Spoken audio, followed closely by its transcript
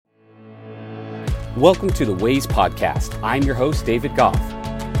Welcome to the Ways Podcast. I'm your host, David Goff.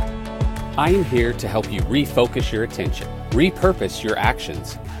 I am here to help you refocus your attention, repurpose your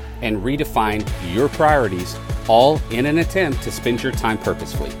actions, and redefine your priorities, all in an attempt to spend your time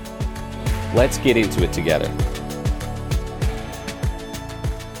purposefully. Let's get into it together.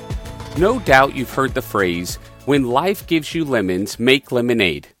 No doubt you've heard the phrase, when life gives you lemons, make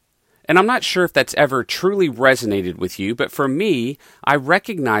lemonade. And I'm not sure if that's ever truly resonated with you, but for me, I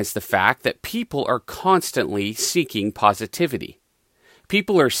recognize the fact that people are constantly seeking positivity.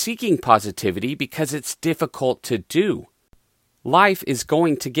 People are seeking positivity because it's difficult to do. Life is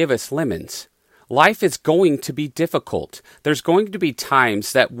going to give us lemons. Life is going to be difficult. There's going to be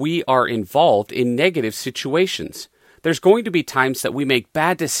times that we are involved in negative situations. There's going to be times that we make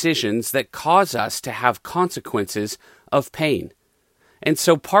bad decisions that cause us to have consequences of pain. And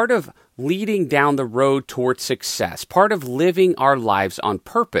so part of leading down the road towards success, part of living our lives on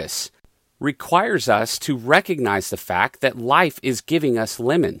purpose, requires us to recognize the fact that life is giving us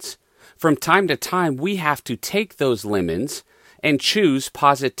lemons. From time to time, we have to take those lemons and choose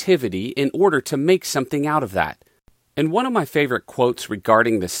positivity in order to make something out of that. And one of my favorite quotes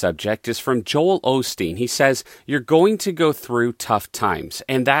regarding this subject is from Joel Osteen. He says, "You're going to go through tough times,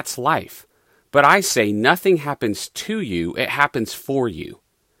 and that's life. But I say nothing happens to you, it happens for you."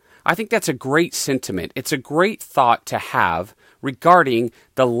 I think that's a great sentiment. It's a great thought to have regarding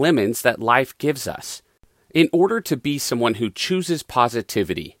the lemons that life gives us. In order to be someone who chooses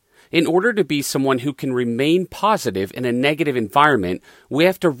positivity, in order to be someone who can remain positive in a negative environment, we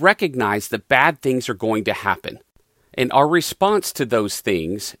have to recognize that bad things are going to happen. And our response to those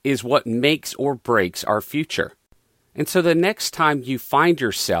things is what makes or breaks our future. And so the next time you find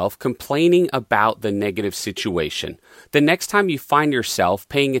yourself complaining about the negative situation, the next time you find yourself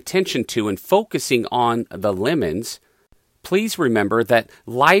paying attention to and focusing on the lemons, please remember that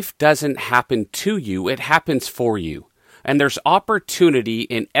life doesn't happen to you, it happens for you. And there's opportunity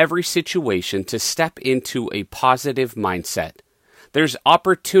in every situation to step into a positive mindset. There's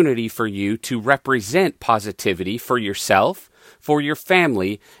opportunity for you to represent positivity for yourself, for your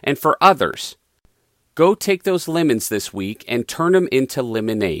family, and for others. Go take those lemons this week and turn them into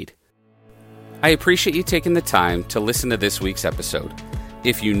lemonade. I appreciate you taking the time to listen to this week's episode.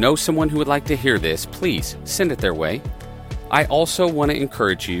 If you know someone who would like to hear this, please send it their way. I also want to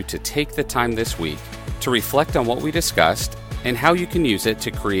encourage you to take the time this week to reflect on what we discussed and how you can use it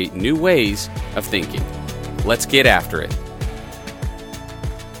to create new ways of thinking. Let's get after it.